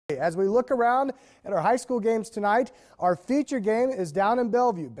As we look around at our high school games tonight, our feature game is down in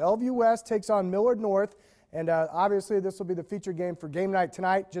Bellevue. Bellevue West takes on Millard North, and obviously this will be the feature game for game night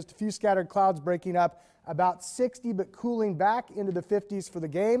tonight. Just a few scattered clouds breaking up, about 60 but cooling back into the 50s for the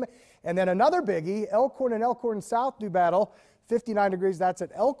game. And then another biggie, Elkhorn and Elkhorn South do battle. 59 degrees, that's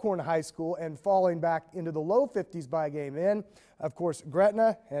at Elkhorn High School, and falling back into the low 50s by game in. Of course,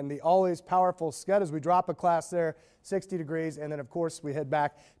 Gretna and the always powerful Skutt as we drop a class there, 60 degrees. And then, of course, we head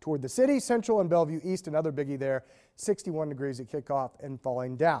back toward the city, Central, and Bellevue East, another biggie there, 61 degrees at kickoff and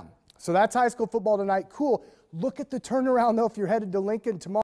falling down. So that's high school football tonight. Cool. Look at the turnaround, though, if you're headed to Lincoln tomorrow.